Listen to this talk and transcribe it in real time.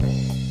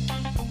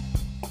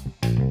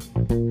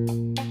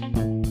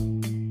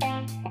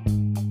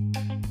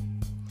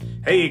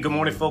Hey, good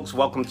morning, folks.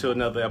 Welcome to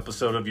another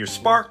episode of Your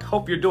Spark.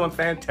 Hope you're doing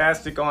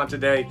fantastic on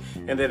today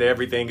and that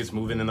everything is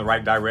moving in the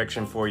right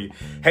direction for you.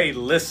 Hey,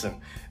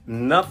 listen,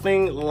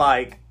 nothing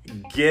like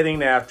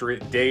getting after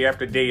it day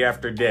after day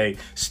after day,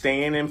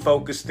 staying in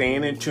focus,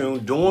 staying in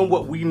tune, doing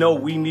what we know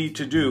we need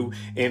to do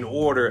in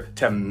order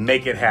to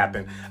make it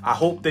happen. I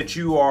hope that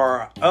you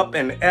are up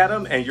and at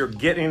 'em and you're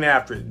getting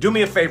after it. Do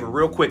me a favor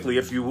real quickly,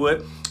 if you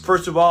would.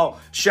 First of all,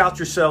 shout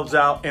yourselves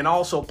out, and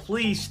also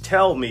please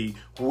tell me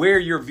where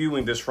you're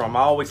viewing this from. I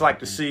always like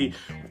to see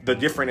the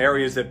different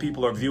areas that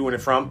people are viewing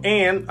it from.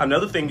 And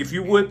another thing, if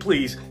you would,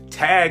 please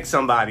tag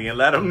somebody and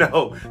let them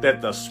know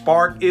that the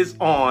spark is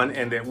on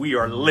and that we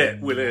are lit.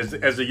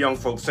 As the young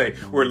folks say,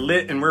 we're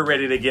lit and we're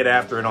ready to get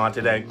after it on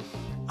today.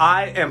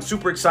 I am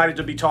super excited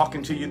to be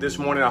talking to you this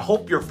morning. I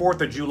hope your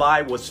 4th of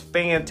July was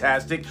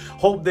fantastic.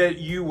 Hope that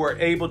you were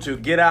able to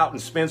get out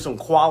and spend some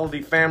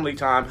quality family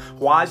time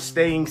while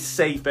staying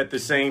safe at the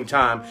same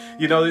time.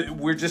 You know,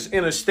 we're just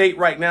in a state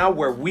right now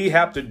where we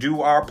have to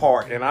do our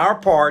part. And our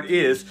part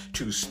is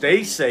to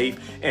stay safe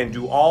and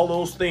do all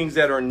those things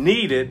that are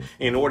needed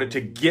in order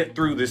to get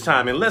through this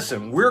time. And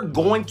listen, we're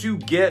going to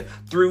get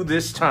through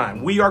this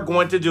time. We are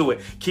going to do it.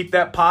 Keep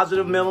that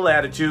positive mental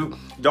attitude.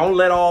 Don't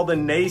let all the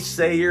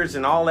naysayers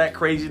and all that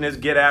craziness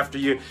get after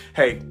you.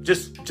 Hey,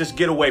 just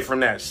get away from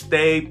that.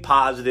 Stay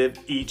positive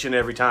each and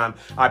every time.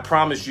 I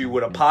promise you,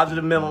 with a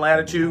positive mental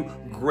attitude,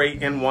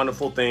 great and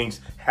wonderful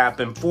things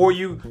happen for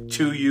you,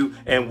 to you,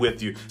 and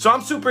with you. So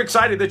I'm super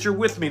excited that you're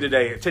with me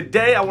today.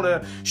 Today, I want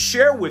to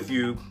share with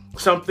you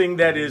something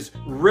that is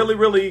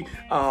really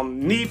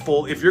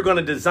needful if you're going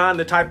to design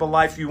the type of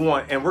life you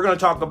want. And we're going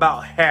to talk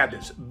about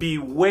habits.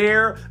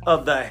 Beware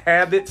of the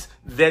habits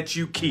that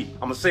you keep. I'm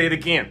going to say it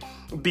again.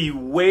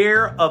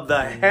 Beware of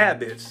the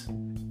habits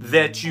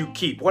that you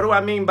keep. What do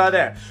I mean by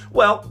that?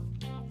 Well,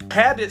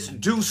 habits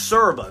do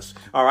serve us,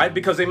 all right,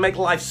 because they make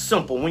life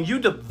simple. When you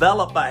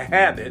develop a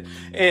habit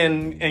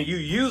and you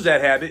use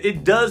that habit,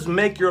 it does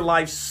make your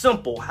life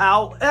simple.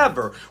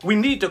 However, we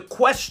need to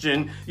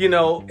question,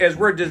 as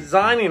we're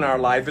designing our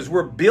life, as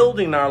we're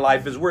building our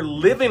life, as we're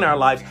living our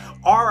lives,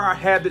 are our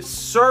habits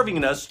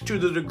serving us to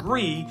the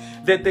degree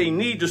that they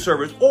need to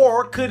serve us?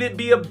 Or could it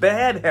be a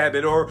bad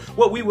habit, or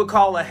what we would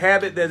call a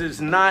habit that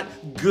is not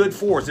good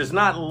for us? It's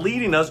not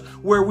leading us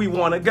where we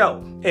want to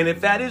go. And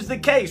if that is the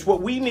case,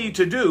 what we need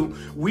to do,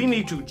 we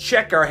need to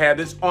check our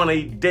habits on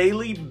a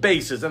daily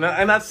basis. And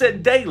I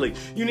said daily.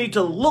 You need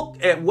to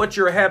look at what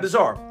your habits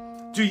are.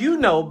 Do you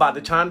know by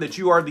the time that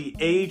you are the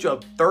age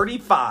of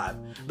 35,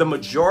 the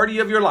majority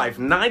of your life,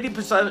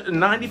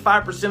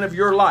 95% of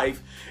your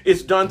life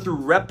is done through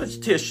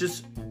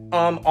repetitious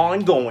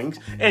ongoings,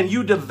 and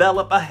you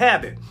develop a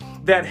habit.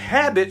 That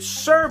habit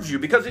serves you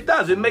because it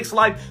does. It makes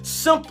life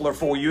simpler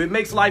for you. It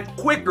makes life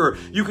quicker.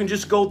 You can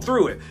just go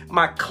through it.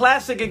 My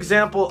classic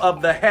example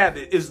of the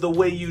habit is the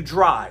way you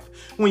drive.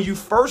 When you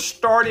first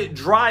started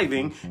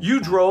driving, you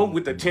drove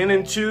with the 10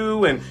 and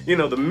 2 and,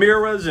 the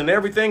mirrors and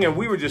everything, and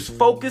we were just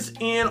focused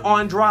in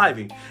on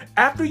driving.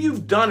 After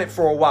you've done it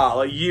for a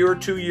while, a year,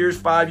 2 years,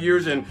 5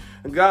 years, and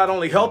God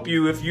only help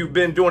you if you've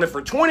been doing it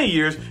for 20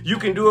 years, you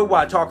can do it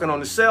while talking on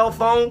the cell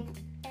phone,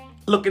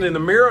 looking in the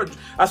mirror.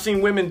 I've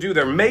seen women do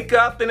their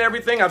makeup and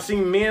everything. I've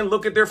seen men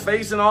look at their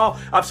face and all.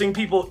 I've seen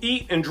people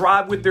eat and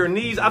drive with their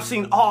knees. I've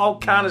seen all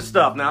kind of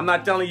stuff. Now, I'm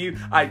not telling you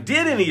I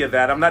did any of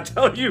that. I'm not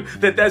telling you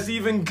that that's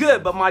even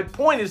good. But my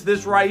point is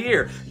this right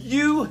here.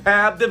 You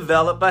have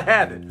developed a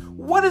habit.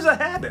 What is a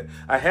habit?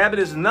 A habit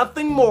is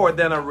nothing more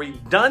than a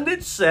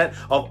redundant set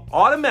of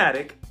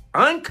automatic,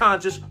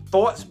 unconscious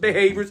thoughts,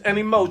 behaviors, and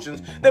emotions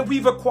that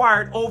we've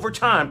acquired over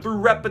time through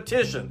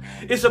repetition.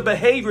 It's a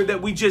behavior that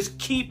we just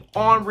keep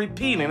on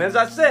repeating. As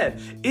I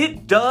said,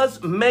 it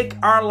does make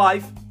our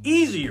life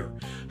easier.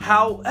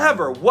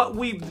 However, what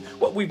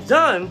we've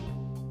done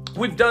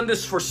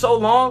this for so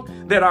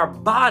long that our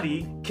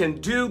body can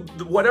do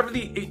whatever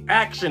the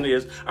action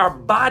is, our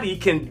body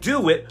can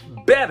do it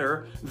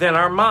better than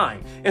our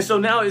mind. And so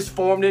now it's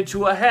formed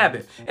into a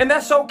habit. And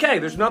that's okay.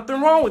 There's nothing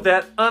wrong with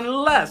that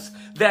unless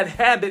that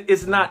habit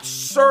is not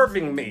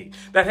serving me.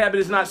 That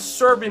habit is not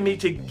serving me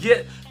to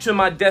get to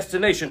my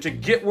destination, to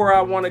get where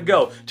I want to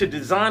go, to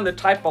design the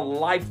type of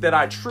life that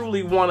I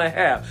truly want to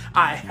have.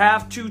 I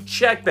have to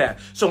check that.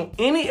 So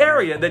any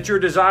area that you're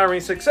desiring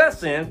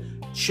success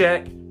in,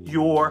 check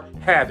your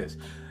habits.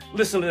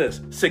 Listen to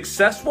this.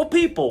 Successful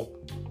people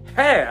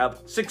have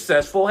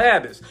successful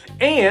habits.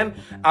 And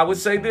I would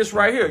say this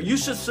right here. You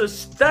should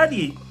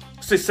study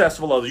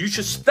successful others. You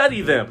should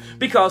study them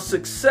because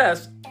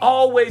success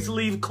always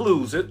leaves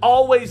clues. It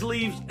always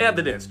leaves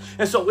evidence.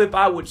 And so if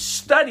I would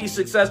study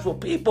successful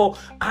people,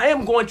 I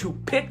am going to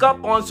pick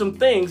up on some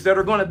things that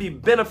are going to be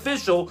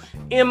beneficial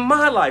in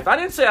my life. I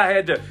didn't say I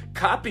had to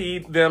copy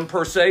them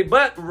per se,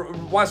 but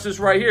watch this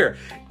right here.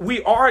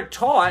 We are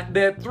taught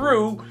that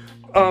through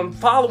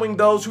following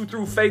those who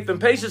through faith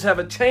and patience have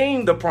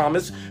attained the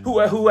promise, who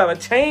have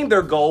attained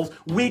their goals,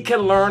 we can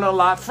learn a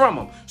lot from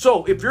them.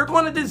 So if you're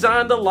going to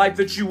design the life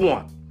that you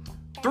want,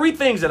 Three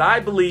things that I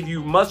believe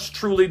you must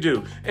truly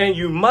do. And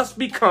you must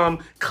become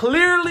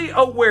clearly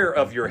aware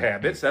of your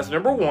habits. That's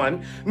number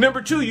one.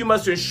 Number two, you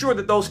must ensure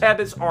that those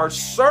habits are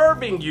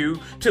serving you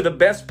to the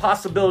best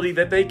possibility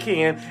that they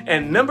can.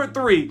 And number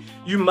three,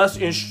 you must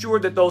ensure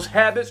that those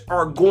habits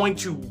are going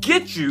to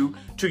get you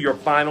to your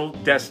final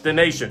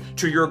destination,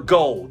 to your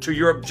goal, to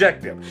your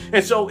objective.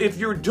 And so if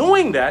you're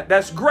doing that,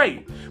 that's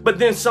great. But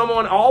then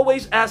someone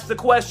always asks the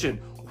question,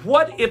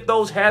 what if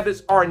those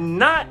habits are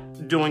not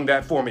doing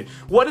that for me?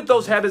 What if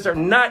those habits are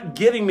not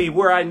getting me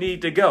where I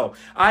need to go?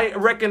 I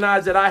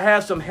recognize that I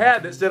have some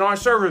habits that aren't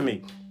serving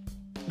me.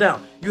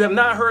 Now, you have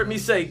not heard me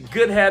say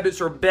good habits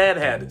or bad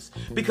habits,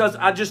 because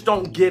I just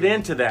don't get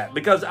into that,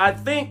 because I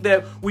think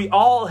that we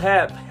all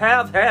have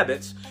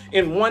habits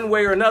in one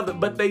way or another,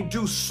 but they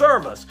do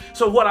serve us.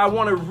 So what I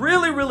want to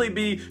really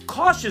be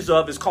cautious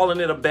of is calling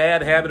it a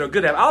bad habit or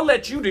good habit. I'll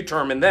let you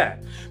determine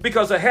that,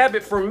 because a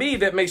habit for me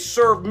that may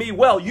serve me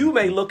well, you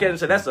may look at it and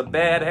say, that's a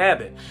bad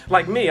habit.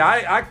 Like me,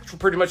 I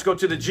pretty much go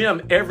to the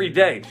gym every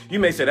day. You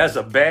may say that's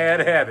a bad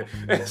habit,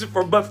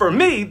 but for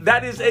me,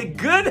 that is a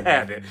good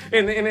habit,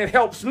 and it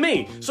helps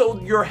me.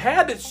 So your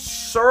habits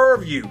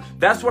serve you.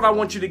 That's what I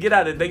want you to get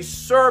out of it. They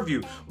serve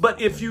you. But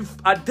if you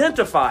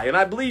identify, and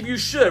I believe you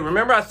should,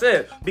 remember I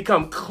said,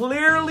 become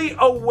clearly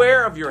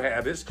aware of your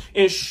habits,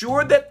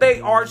 ensure that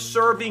they are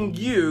serving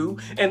you,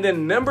 and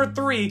then number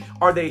three,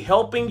 are they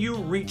helping you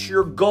reach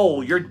your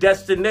goal, your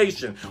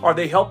destination? Are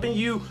they helping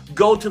you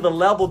go to the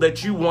level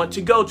that you want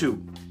to go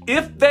to?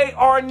 If they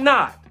are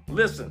not,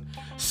 listen,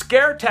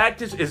 scare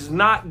tactics is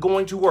not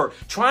going to work.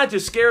 Trying to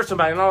scare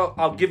somebody, and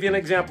I'll give you an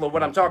example of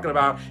what I'm talking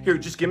about here.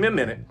 Just give me a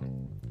minute.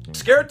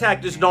 Scare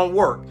tactics don't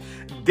work.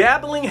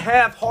 Dabbling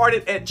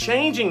half-hearted at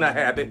changing the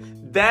habit,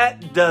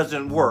 that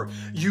doesn't work.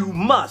 You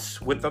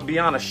must,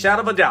 beyond a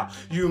shadow of a doubt,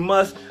 you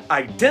must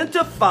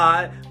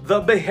identify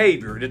the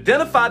behavior,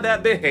 develop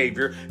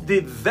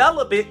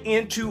it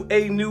into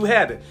a new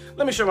habit.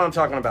 Let me show you what I'm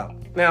talking about.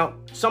 Now,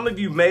 some of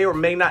you may or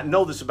may not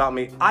know this about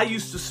me. I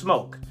used to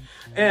smoke.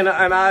 And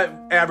I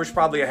averaged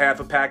probably a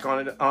half a pack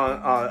on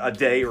a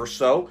day or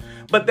so.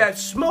 But that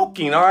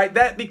smoking, all right,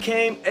 that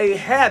became a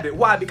habit.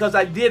 Why? Because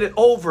I did it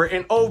over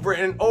and over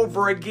and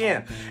over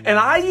again. And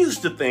I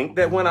used to think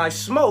that when I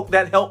smoked,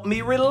 that helped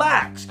me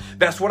relax.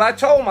 That's what I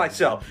told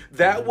myself.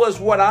 That was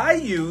what I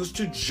used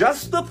to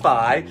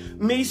justify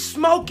me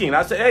smoking.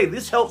 I said, hey,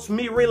 this helps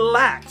me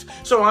relax.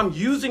 So I'm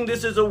using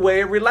this as a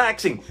way of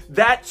relaxing.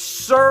 That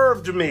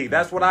served me.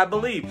 That's what I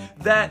believe.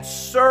 That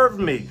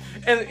served me.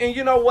 And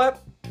you know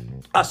what?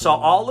 I saw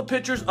all the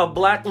pictures of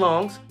black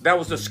lungs. That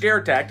was a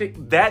scare tactic.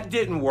 That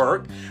didn't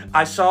work.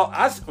 I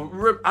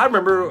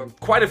remember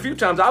quite a few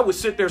times I would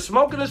sit there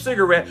smoking a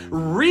cigarette,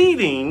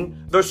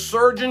 reading the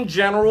Surgeon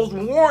General's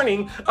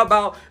warning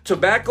about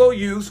tobacco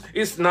use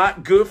is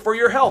not good for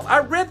your health. I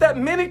read that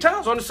many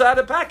times on the side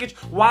of the package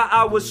while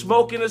I was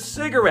smoking a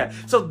cigarette.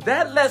 So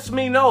that lets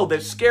me know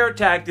that scare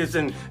tactics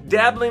and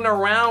dabbling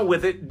around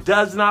with it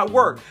does not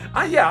work.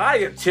 I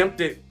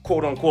attempted,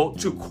 quote unquote,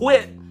 to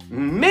quit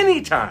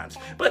many times,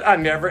 but I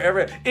never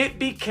ever, it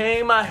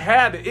became a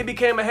habit. It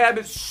became a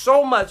habit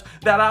so much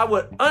that I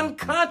would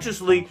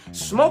unconsciously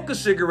smoke a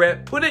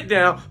cigarette, put it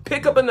down,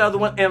 pick up another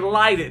one and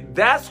light it.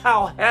 That's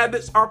how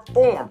habits are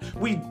formed.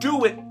 We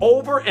do it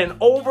over and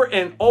over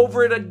and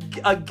over it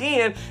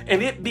again,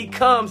 and it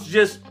becomes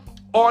just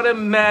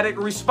automatic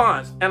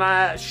response. And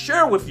I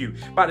share with you,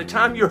 by the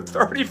time you're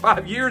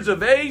 35 years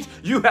of age,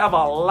 you have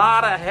a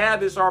lot of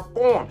habits are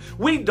formed.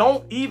 We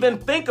don't even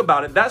think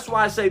about it. That's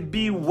why I say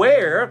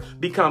beware,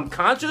 become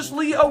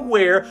consciously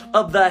aware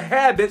of the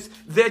habits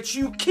that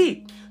you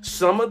keep.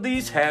 Some of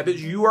these habits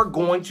you are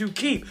going to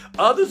keep.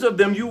 Others of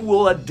them you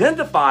will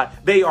identify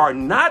they are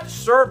not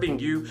serving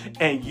you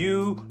and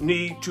you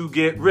need to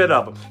get rid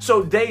of them.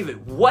 So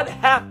David, what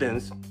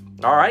happens,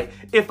 all right,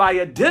 if I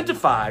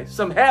identify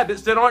some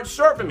habits that aren't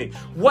serving me?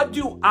 What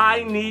do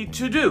I need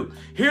to do?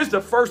 Here's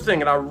the first thing,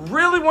 and I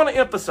really want to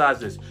emphasize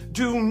this.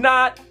 Do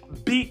not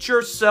beat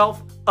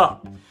yourself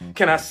up.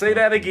 Can I say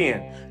that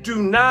again?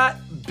 Do not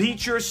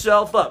beat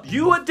yourself up.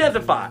 You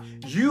identify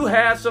you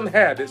have some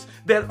habits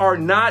that are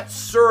not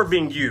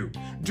serving you.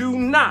 Do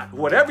not,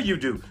 whatever you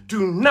do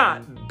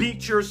not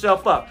beat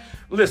yourself up.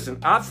 Listen,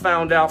 I've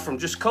found out from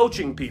just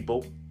coaching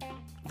people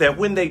that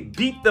when they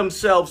beat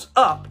themselves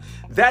up,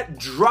 that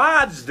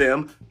drives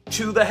them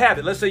to the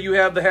habit. Let's say you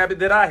have the habit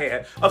that I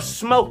had of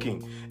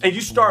smoking, and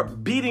you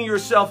start beating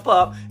yourself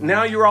up.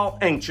 Now you're all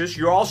anxious,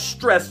 you're all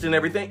stressed and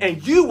everything,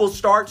 and you will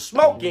start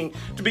smoking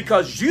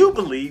because you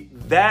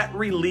believe that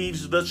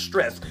relieves the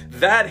stress.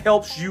 That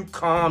helps you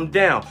calm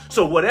down.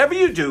 So whatever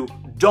you do,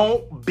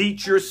 don't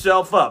beat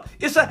yourself up.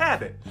 It's a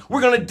habit.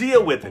 We're going to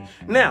deal with it.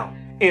 Now,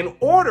 in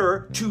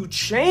order to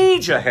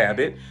change a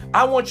habit,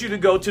 I want you to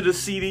go to the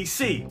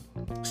CDC.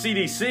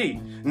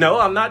 CDC. No,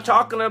 I'm not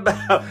talking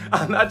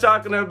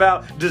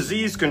about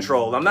disease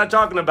control. I'm not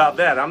talking about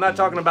that. I'm not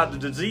talking about the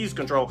disease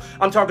control.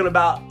 I'm talking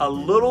about a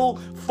little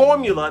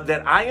formula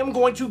that I am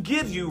going to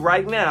give you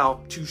right now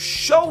to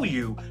show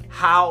you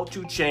how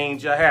to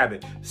change a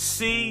habit.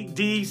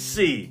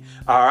 CDC.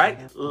 All right.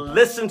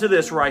 Listen to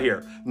this right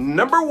here.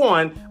 Number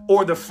one,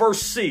 or the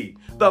first C.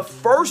 The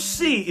first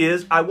C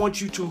is I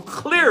want you to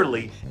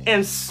clearly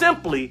and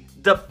simply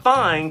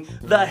define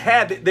the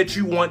habit that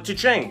you want to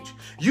change.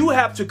 You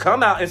have to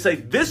come out and say,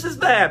 this is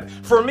the habit.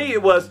 For me,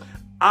 it was,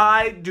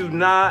 I do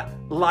not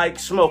like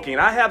smoking.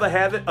 I have a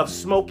habit of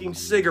smoking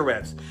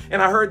cigarettes.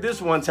 And I heard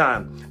this one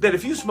time, that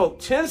if you smoke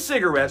 10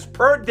 cigarettes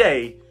per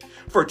day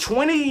for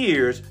 20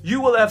 years, you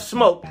will have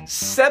smoked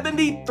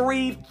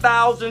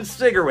 73,000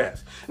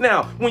 cigarettes.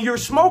 Now, when you're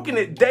smoking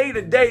it day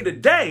to day to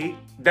day,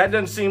 that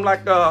doesn't seem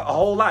like a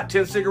whole lot.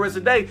 10 cigarettes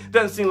a day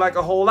doesn't seem like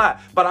a whole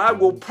lot. But I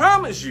will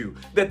promise you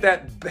that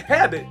that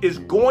habit is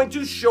going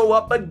to show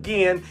up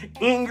again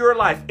in your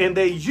life. And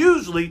they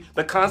usually,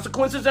 the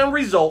consequences and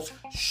results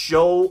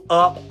show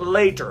up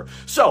later.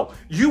 So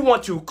you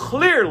want to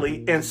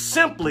clearly and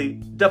simply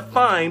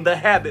define the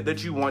habit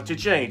that you want to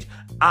change.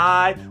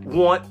 I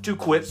want to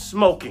quit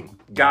smoking.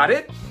 Got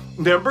it?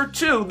 Number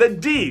two, the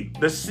D.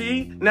 The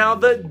C, now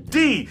the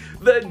D.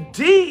 The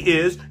D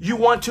is you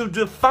want to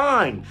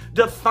define.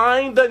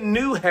 Define the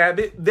new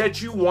habit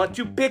that you want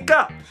to pick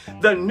up.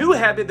 The new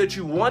habit that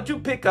you want to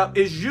pick up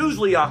is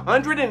usually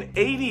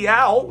 180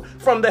 out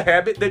from the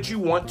habit that you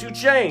want to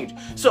change.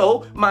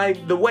 So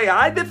the way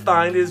I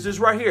define is this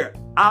right here.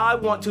 I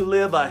want to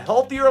live a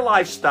healthier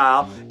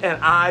lifestyle and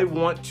I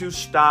want to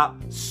stop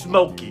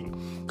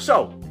smoking.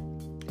 So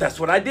that's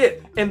what I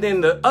did. And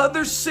then the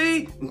other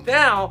C,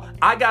 now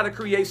I got to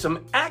create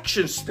some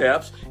action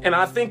steps. And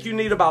I think you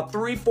need about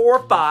 3, 4,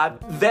 or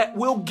 5 that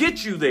will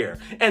get you there,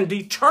 and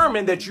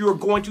determine that you're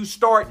going to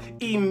start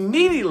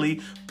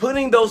immediately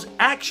putting those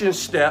action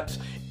steps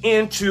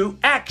into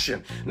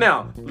action.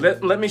 Now,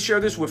 let me share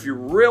this with you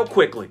real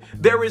quickly.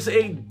 There is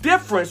a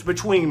difference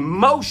between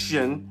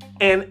motion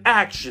and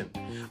action.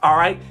 All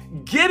right.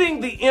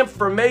 Getting the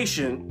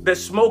information that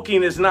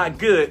smoking is not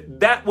good,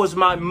 that was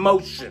my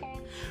motion.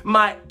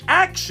 My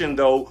action,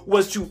 though,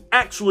 was to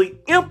actually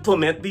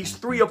implement these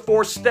 3 or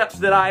 4 steps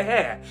that I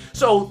had.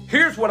 So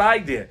here's what I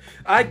did.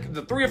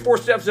 The 3 or 4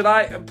 steps that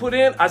I put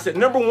in, I said,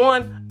 number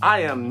 1,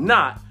 I am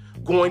not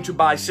going to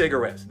buy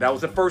cigarettes. That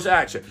was the first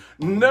action.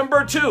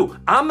 Number 2,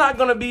 I'm not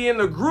going to be in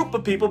a group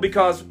of people,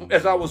 because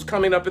as I was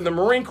coming up in the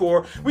Marine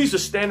Corps, we used to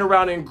stand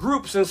around in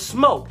groups and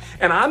smoke.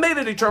 And I made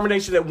a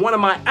determination that one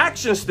of my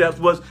action steps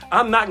was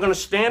I'm not going to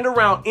stand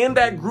around in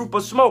that group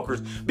of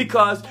smokers,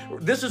 because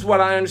this is what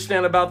I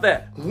understand about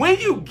that. When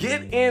you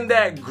get in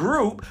that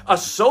group,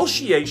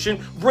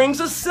 association brings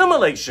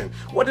assimilation.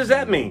 What does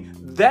that mean?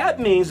 That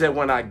means that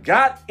when I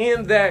got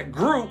in that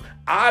group,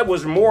 I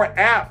was more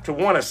apt to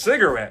want a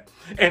cigarette.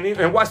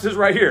 And watch this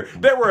right here.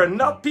 There were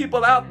enough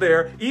people out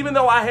there, even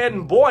though I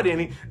hadn't bought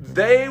any,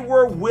 they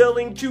were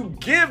willing to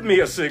give me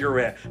a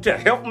cigarette to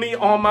help me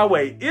on my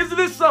way. Isn't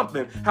it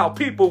something how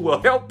people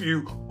will help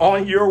you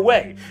on your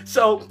way?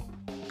 So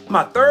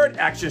my third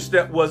action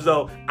step was,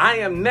 though, I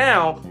am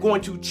now going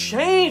to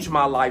change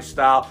my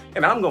lifestyle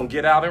and I'm going to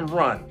get out and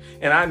run.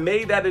 And I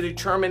made that a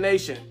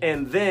determination.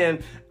 And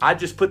then I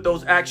just put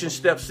those action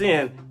steps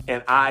in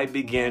and I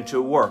began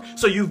to work.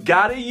 So you've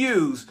got to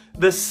use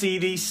the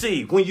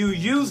CDC. When you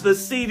use the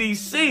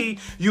CDC,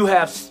 you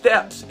have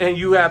steps and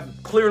you have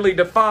clearly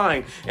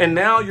defined. And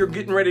now you're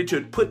getting ready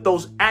to put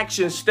those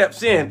action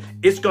steps in.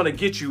 It's going to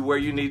get you where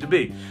you need to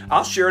be.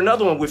 I'll share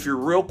another one with you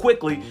real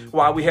quickly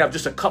while we have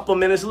just a couple of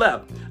minutes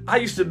left. I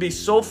used to be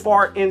so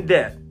far in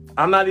debt.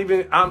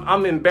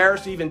 I'm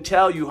embarrassed to even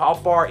tell you how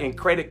far in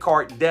credit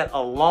card debt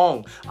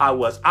alone I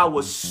was. I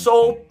was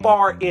so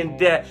far in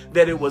debt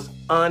that it was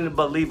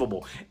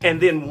unbelievable.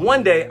 And then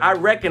one day I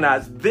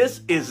recognized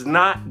this is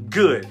not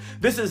good.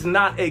 This is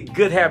not a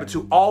good habit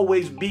to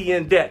always be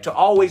in debt, to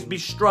always be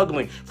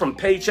struggling from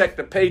paycheck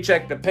to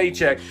paycheck to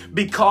paycheck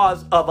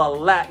because of a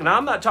lack. Now,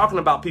 I'm not talking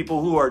about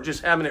people who are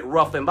just having it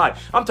rough in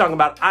life. I'm talking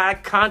about I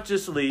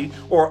consciously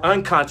or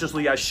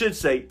unconsciously, I should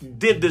say,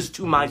 did this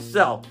to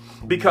myself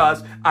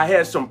because I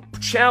had some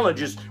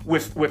challenges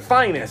with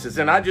finances,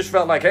 and I just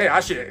felt like, hey,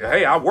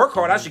 I work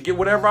hard, I should get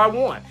whatever I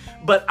want.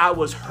 But I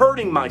was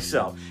hurting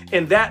myself,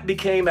 and that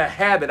became a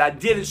habit. I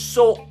did it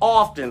so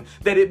often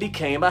that it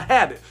became a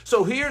habit.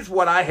 So here's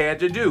what I had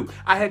to do.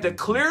 I had to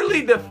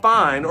clearly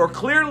define or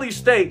clearly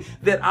state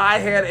that I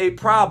had a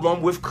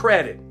problem with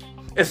credit.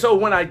 And so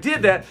when I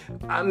did that,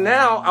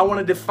 now I want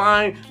to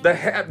define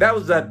that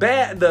was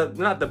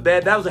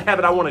a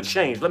habit I want to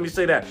change. Let me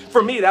say that.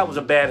 For me, that was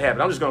a bad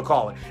habit. I'm just going to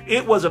call it.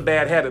 It was a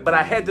bad habit, but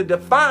I had to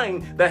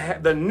define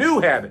the new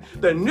habit.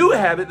 The new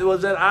habit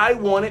was that I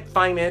wanted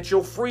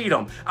financial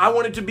freedom. I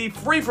wanted to be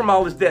free from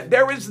all this debt.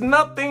 There is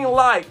nothing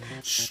like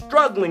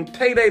struggling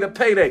payday to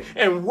payday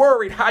and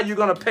worried how you're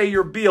going to pay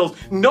your bills,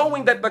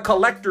 knowing that the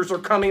collectors are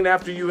coming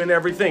after you and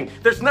everything.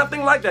 There's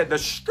nothing like that. The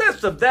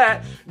stress of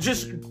that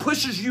just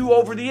pushes you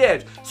over the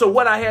edge. So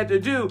what I had to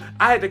do,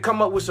 I had to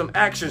come up with some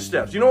action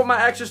steps. You know what my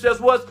action steps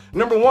was?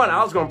 Number one,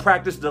 I was going to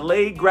practice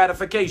delayed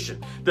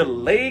gratification.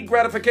 Delayed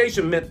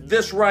gratification meant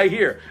this right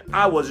here.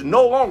 I was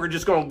no longer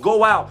just going to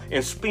go out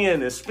and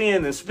spin and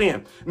spin and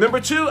spin. Number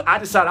two, I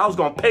decided I was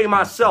going to pay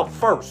myself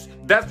first.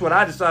 That's what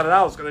I decided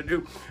I was going to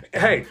do.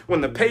 Hey,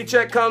 when the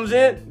paycheck comes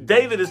in,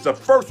 David is the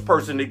first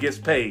person that gets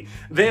paid.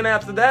 Then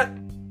after that,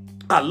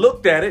 I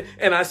looked at it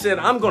and I said,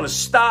 I'm going to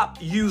stop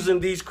using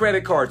these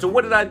credit cards. So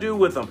what did I do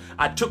with them?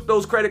 I took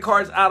those credit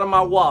cards out of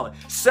my wallet.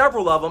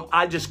 Several of them,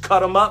 I just cut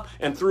them up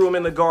and threw them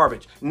in the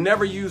garbage.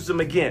 Never used them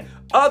again.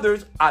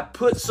 Others, I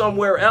put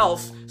somewhere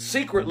else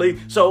secretly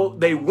so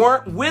they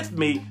weren't with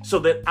me so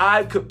that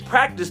I could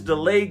practice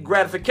delayed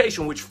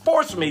gratification, which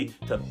forced me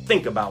to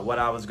think about what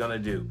I was going to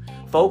do.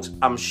 Folks,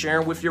 I'm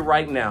sharing with you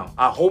right now.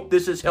 I hope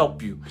this has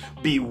helped you.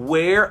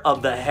 Beware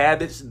of the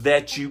habits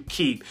that you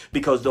keep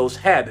because those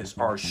habits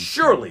are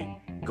surely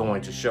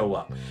going to show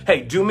up.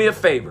 Hey, do me a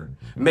favor.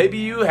 Maybe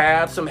you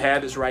have some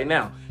habits right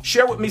now.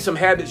 Share with me some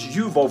habits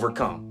you've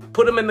overcome.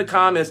 Put them in the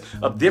comments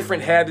of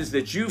different habits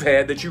that you've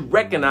had that you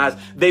recognize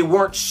they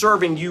weren't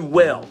serving you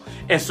well.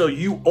 And so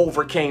you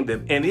overcame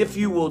them. And if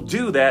you will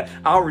do that,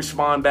 I'll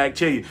respond back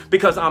to you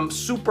because I'm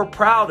super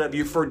proud of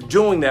you for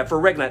doing that, for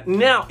recognizing.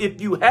 Now,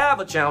 if you have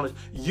a challenge,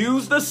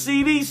 use the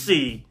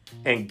CDC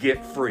and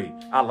get free.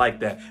 I like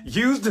that.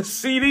 Use the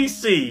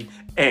CDC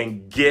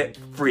and get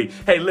free.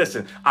 Hey,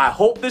 listen, I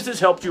hope this has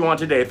helped you on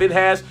today. If it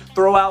has,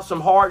 throw out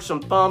some hearts,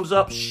 some thumbs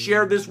up,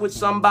 share this with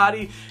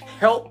somebody.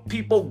 Help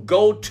people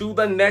go to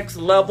the next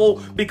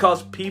level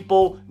because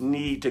people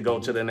need to go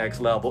to the next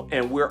level.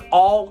 And we're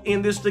all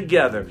in this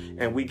together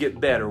and we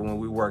get better when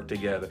we work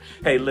together.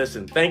 Hey,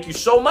 listen, thank you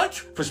so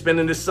much for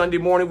spending this Sunday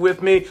morning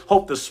with me.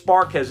 Hope the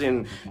spark has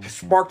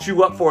sparked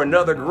you up for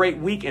another great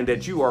week and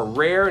that you are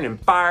raring and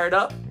fired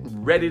up,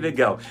 ready to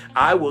go.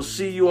 I will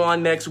see you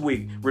on next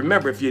week.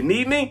 Remember, if you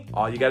need me,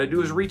 all you got to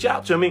do is reach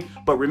out to me.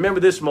 But remember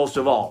this most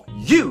of all,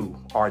 you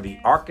are the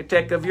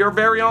architect of your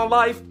very own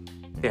life.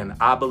 And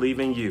I believe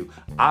in you.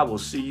 I will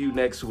see you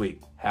next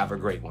week. Have a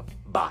great one.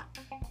 Bye.